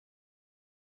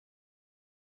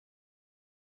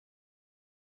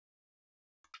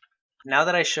Now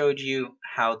that I showed you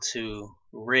how to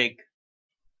rig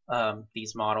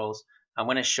these models, I'm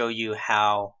going to show you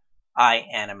how I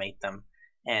animate them.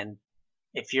 And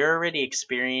if you're already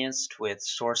experienced with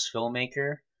Source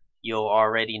Filmmaker, you'll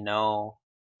already know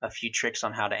a few tricks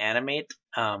on how to animate.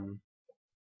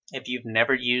 If you've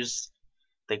never used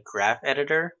the graph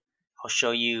editor, I'll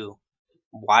show you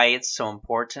why it's so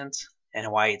important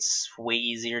and why it's way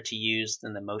easier to use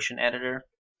than the motion editor.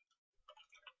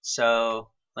 So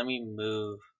let me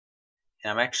move,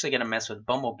 and I'm actually going to mess with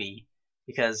Bumblebee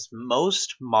because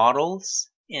most models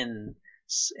in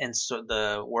so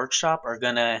the workshop are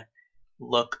going to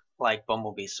look like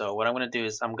Bumblebee. So what I'm going to do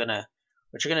is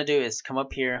what you're going to do is come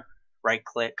up here, right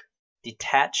click,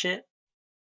 detach it,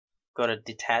 go to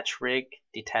detach rig,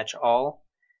 detach all,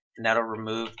 and that'll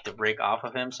remove the rig off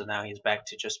of him. So now he's back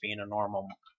to just being a normal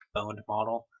boned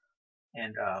model.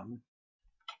 And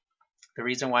the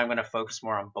reason why I'm going to focus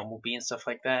more on Bumblebee and stuff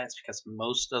like that is because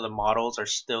most of the models are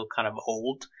still kind of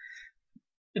old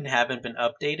and haven't been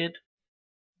updated.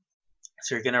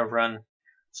 So you're going to run,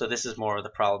 so this is more of the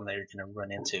problem that you're going to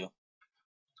run into.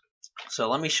 So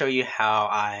let me show you how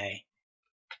I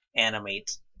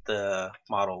animate the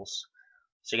models.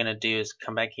 So you're going to do is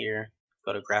come back here,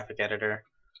 go to graphic editor,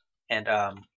 and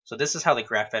so this is how the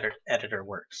graph editor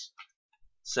works.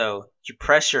 So you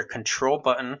press your control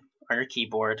button on your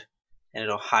keyboard and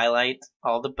it'll highlight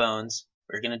all the bones.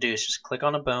 What you're going to do is just click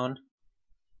on a bone.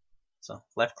 So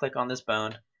left click on this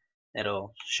bone.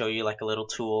 It'll show you like a little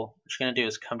tool. What you're going to do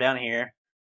is come down here,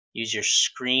 use your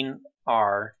screen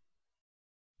R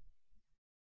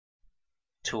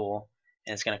tool,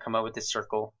 and it's going to come up with this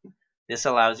circle. This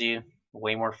allows you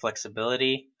way more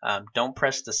flexibility. Don't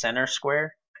press the center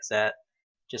square because that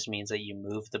just means that you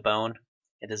move the bone.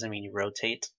 It doesn't mean you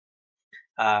rotate.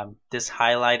 This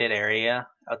highlighted area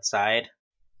outside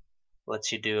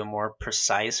lets you do a more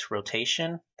precise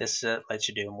rotation. This lets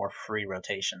you do a more free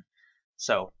rotation.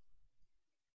 So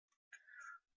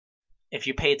if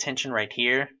you pay attention right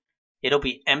here, it'll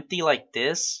be empty like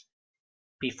this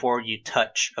before you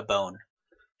touch a bone.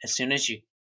 As soon as you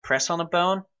press on a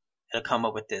bone, it'll come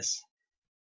up with this.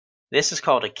 This is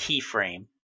called a keyframe,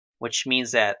 which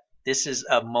means that this is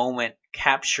a moment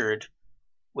captured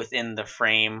within the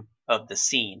frame of the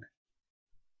scene.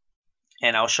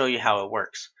 And I'll show you how it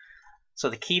works. So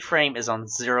the keyframe is on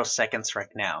 0 seconds right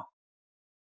now.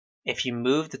 If you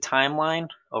move the timeline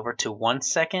over to 1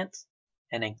 second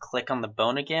and then click on the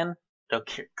bone again, it'll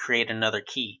create another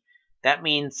key. That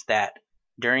means that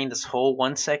during this whole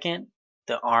 1 second,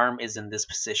 the arm is in this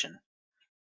position.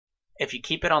 If you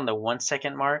keep it on the 1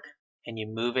 second mark and you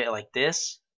move it like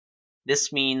this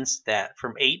means that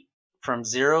from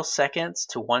 0 seconds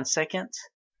to 1 second,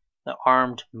 the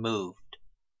arm moved.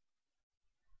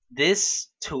 This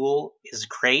tool is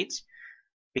great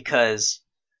because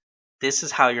this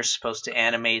is how you're supposed to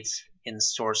animate in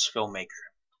Source Filmmaker.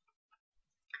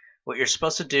 What you're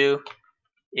supposed to do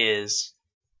is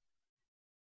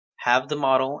have the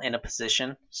model in a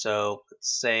position. So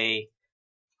let's say,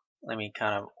 let me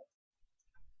kind of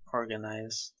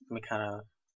organize, let me kind of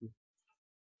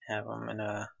have them in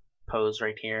a pose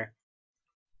right here.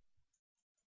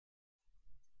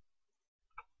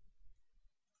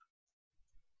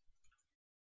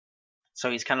 So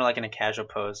he's kind of like in a casual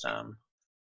pose.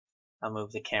 I'll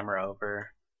move the camera over.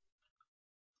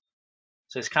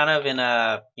 So he's kind of in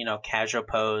a, casual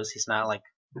pose. He's not like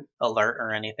alert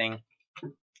or anything.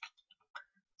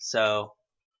 So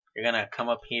you're gonna come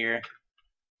up here,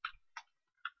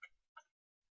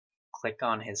 click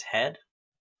on his head,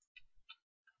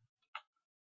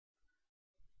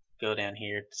 go down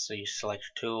here, so you select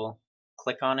your tool,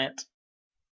 click on it,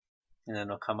 and then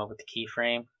it'll come up with the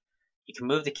keyframe. You can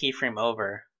move the keyframe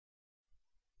over.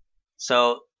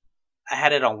 So I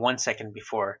had it on 1 second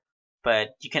before, but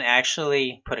you can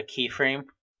actually put a keyframe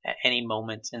at any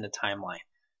moment in the timeline.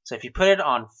 So if you put it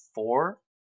on 4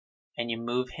 and you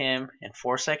move him in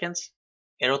 4 seconds,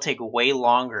 it'll take way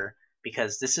longer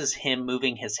because this is him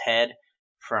moving his head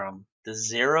from the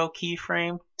 0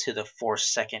 keyframe to the 4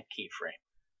 second keyframe.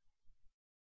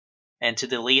 And to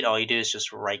delete, all you do is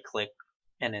just right click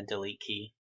and then delete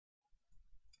key.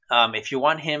 If you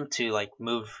want him to like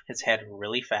move his head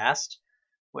really fast,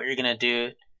 what you're gonna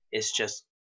do is just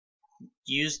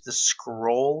use the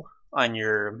scroll on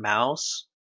your mouse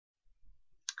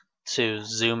to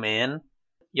zoom in.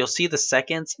 You'll see the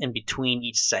seconds in between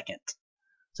each second.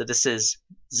 So this is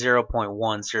 0.1,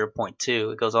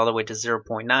 0.2. It goes all the way to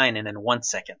 0.9 and then 1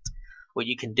 second. What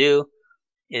you can do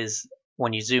is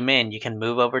when you zoom in, you can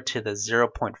move over to the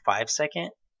 0.5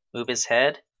 second, move his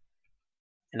head,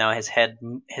 and now his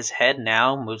head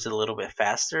now moves a little bit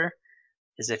faster.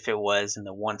 as if it was in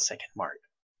the 1 second mark.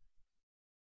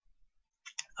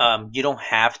 You don't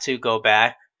have to go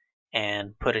back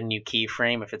and put a new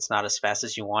keyframe if it's not as fast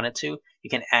as you want it to. You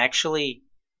can actually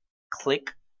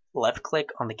left click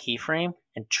on the keyframe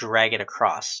and drag it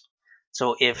across.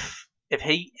 So if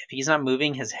he's not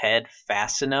moving his head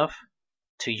fast enough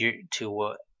to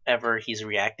whatever he's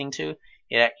reacting to,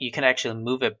 you can actually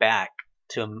move it back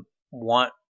to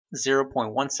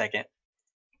 0.1 second,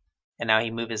 and now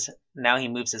he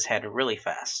moves his head really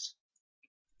fast.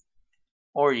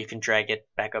 Or you can drag it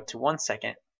back up to 1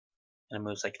 second and it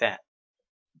moves like that.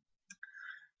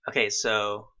 Okay,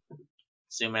 so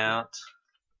zoom out,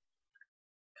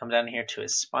 come down here to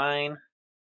his spine,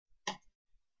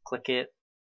 click it,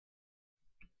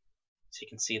 so you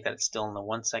can see that it's still in the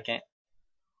 1 second.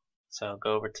 So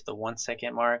go over to the 1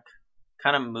 second mark,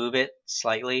 kind of move it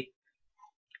slightly.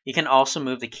 You can also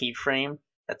move the keyframe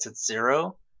that's at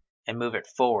 0 and move it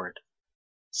forward.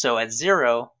 So at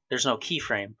 0, there's no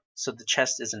keyframe, so the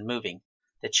chest isn't moving.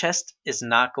 The chest is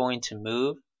not going to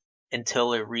move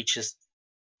until it reaches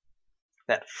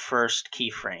that first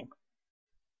keyframe.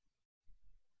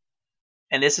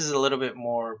 And this is a little bit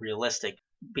more realistic,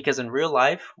 because in real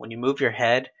life, when you move your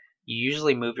head, you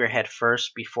usually move your head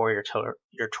first before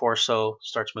your torso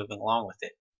starts moving along with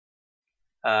it.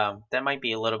 That might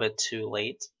be a little bit too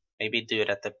late. Maybe do it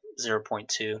at the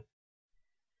 0.2.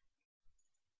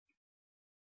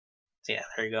 So yeah,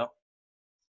 there you go.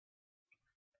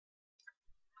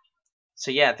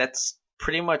 So yeah, that's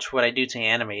pretty much what I do to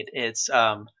animate. It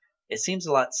seems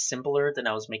a lot simpler than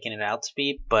I was making it out to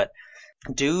be, but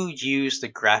do use the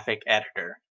graphic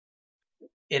editor.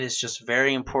 It is just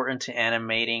very important to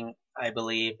animating, I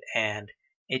believe, and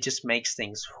it just makes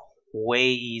things way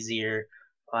easier.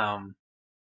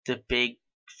 The big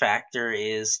factor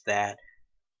is the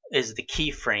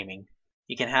keyframing.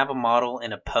 You can have a model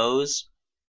in a pose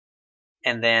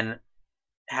and then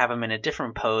have him in a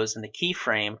different pose in the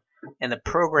keyframe, and the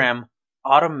program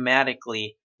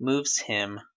automatically moves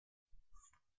him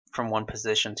from one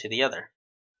position to the other.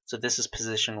 So this is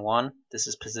position 1, this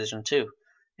is position 2,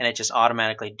 and it just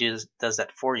automatically does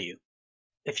that for you.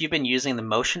 If you've been using the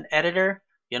motion editor,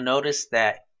 you'll notice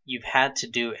that you've had to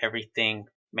do everything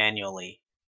manually.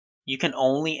 You can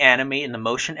only animate in the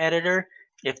motion editor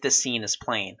if the scene is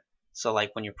plain. So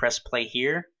like when you press play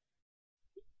here,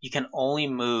 you can only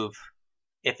move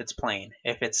if it's plain.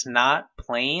 If it's not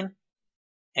plain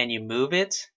and you move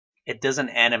it, it doesn't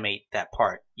animate that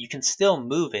part. You can still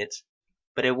move it,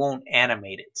 but it won't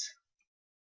animate it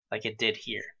like it did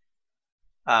here.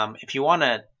 If you want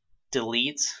to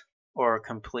delete or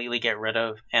completely get rid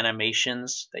of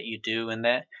animations that you do in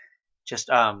that, just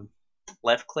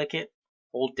left click it,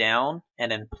 hold down,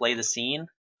 and then play the scene,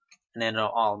 and then it'll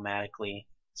automatically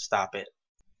stop it.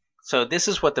 So this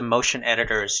is what the motion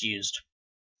editor is used.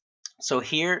 So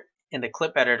here in the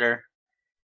clip editor,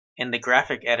 in the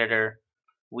graphic editor,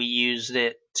 we used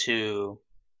it to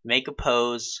make a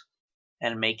pose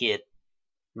and make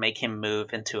him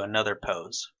move into another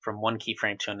pose from one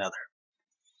keyframe to another.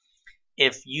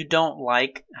 If you don't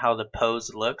like how the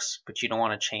pose looks, but you don't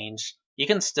want to change, you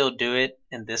can still do it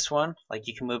in this one. Like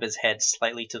you can move his head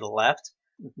slightly to the left.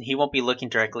 He won't be looking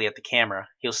directly at the camera.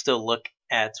 He'll still look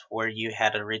at where you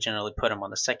had originally put him on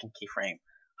the second keyframe.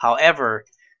 However,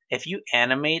 if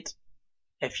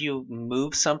you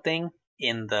move something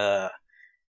in the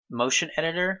motion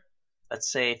editor,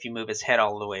 let's say if you move his head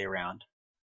all the way around,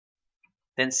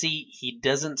 then see, he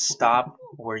doesn't stop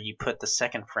where you put the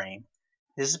second frame.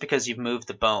 This is because you've moved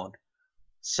the bone.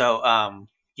 So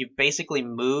you basically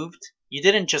you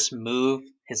didn't just move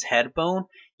his head bone,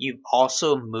 you've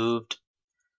also moved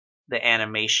the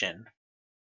animation.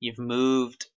 You've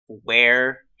moved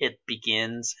where it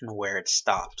begins and where it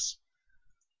stops.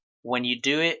 When you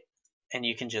do it, and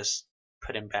you can just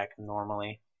put him back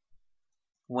normally.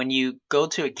 When you go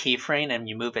to a keyframe and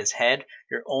you move his head,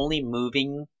 you're only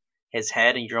moving his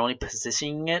head and you're only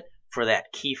positioning it for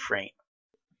that keyframe.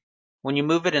 When you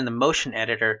move it in the motion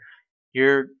editor,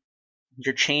 you're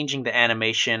changing the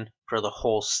animation for the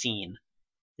whole scene.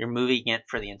 You're moving it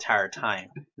for the entire time,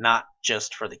 not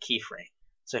just for the keyframe.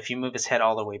 So if you move his head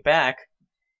all the way back,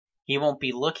 he won't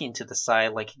be looking to the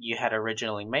side like you had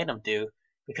originally made him do,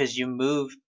 because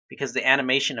the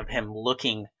animation of him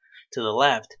looking to the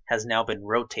left has now been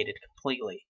rotated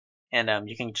completely. And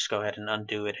you can just go ahead and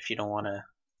undo it if you don't want to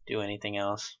do anything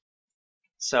else.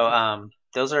 So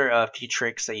those are a few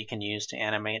tricks that you can use to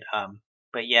animate.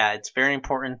 But yeah, it's very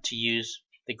important to use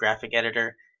the graphic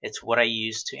editor. It's what I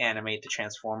use to animate the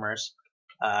Transformers.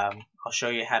 I'll show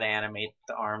you how to animate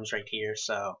the arms right here.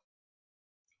 So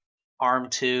arm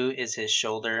 2 is his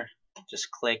shoulder.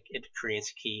 just click, it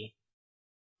creates a key.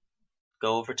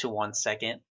 Go over to 1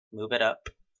 second, move it up,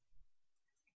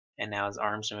 and now his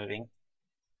arm's moving.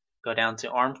 Go down to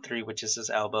arm 3, which is his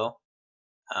elbow.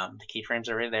 The keyframes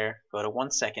are right there. Go to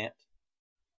 1 second,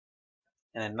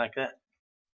 and then like that.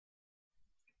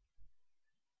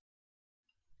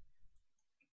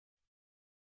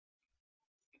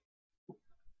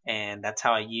 And that's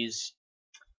how I use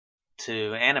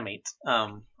to animate.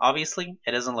 Obviously,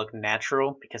 it doesn't look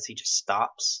natural because he just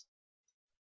stops.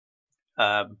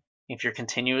 If you're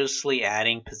continuously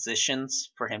adding positions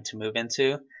for him to move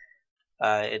into,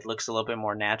 it looks a little bit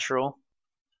more natural.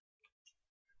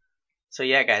 So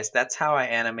yeah, guys, that's how I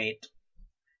animate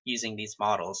using these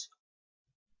models.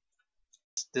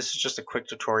 This is just a quick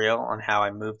tutorial on how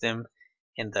I move them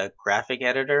in the graphic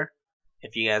editor.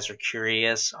 If you guys are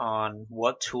curious on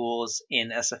what tools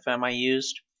in SFM I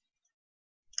used,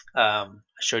 I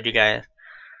showed you guys.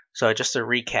 So just a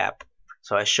recap.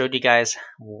 So I showed you guys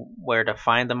where to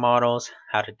find the models,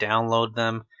 how to download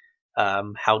them,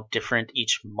 how different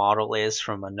each model is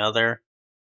from another.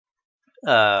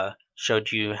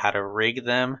 Showed you how to rig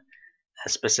them,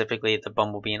 specifically the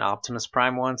Bumblebee and Optimus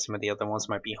Prime one. Some of the other ones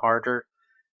might be harder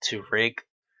to rig.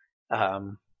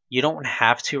 You don't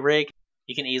have to rig.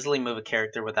 You can easily move a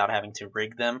character without having to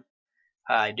rig them.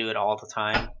 I do it all the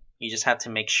time. You just have to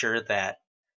make sure that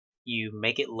you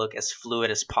make it look as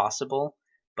fluid as possible,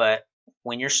 but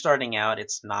when you're starting out,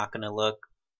 it's not going to look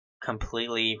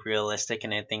completely realistic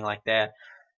and anything like that.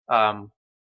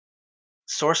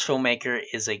 Source Filmmaker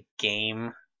is a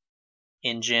game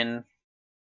engine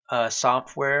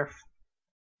software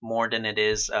more than it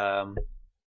is a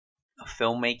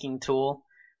filmmaking tool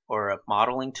or a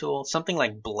modeling tool. Something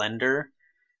like Blender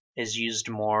is used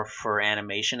more for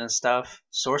animation and stuff.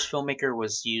 Source Filmmaker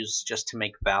was used just to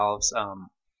make Valve's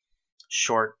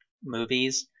short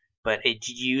movies, but it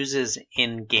uses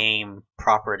in-game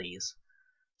properties,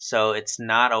 so it's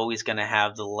not always going to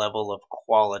have the level of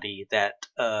quality that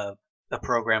a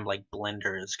program like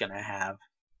Blender is going to have.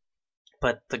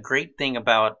 But the great thing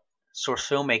about Source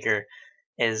Filmmaker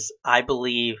is I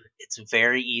believe it's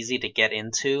very easy to get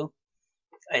into.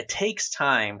 It takes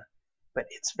time, but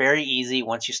it's very easy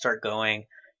once you start going.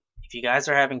 If you guys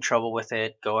are having trouble with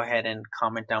it, go ahead and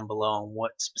comment down below on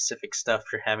what specific stuff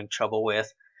you're having trouble with.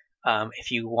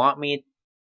 If you want me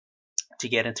to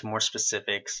get into more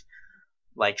specifics,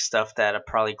 like stuff that I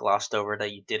probably glossed over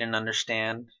that you didn't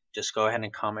understand, just go ahead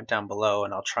and comment down below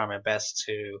and I'll try my best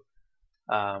to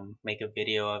make a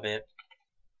video of it.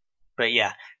 But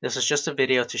yeah, this is just a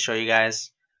video to show you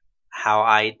guys how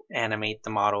I animate the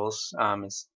models.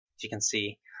 As you can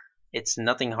see, it's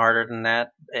nothing harder than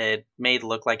that. It may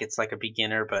look like it's like a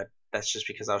beginner, but that's just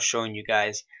because I was showing you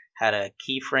guys how to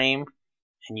keyframe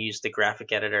and use the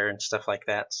graphic editor and stuff like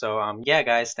that. So yeah,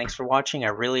 guys, thanks for watching. I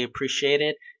really appreciate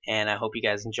it, and I hope you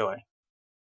guys enjoy.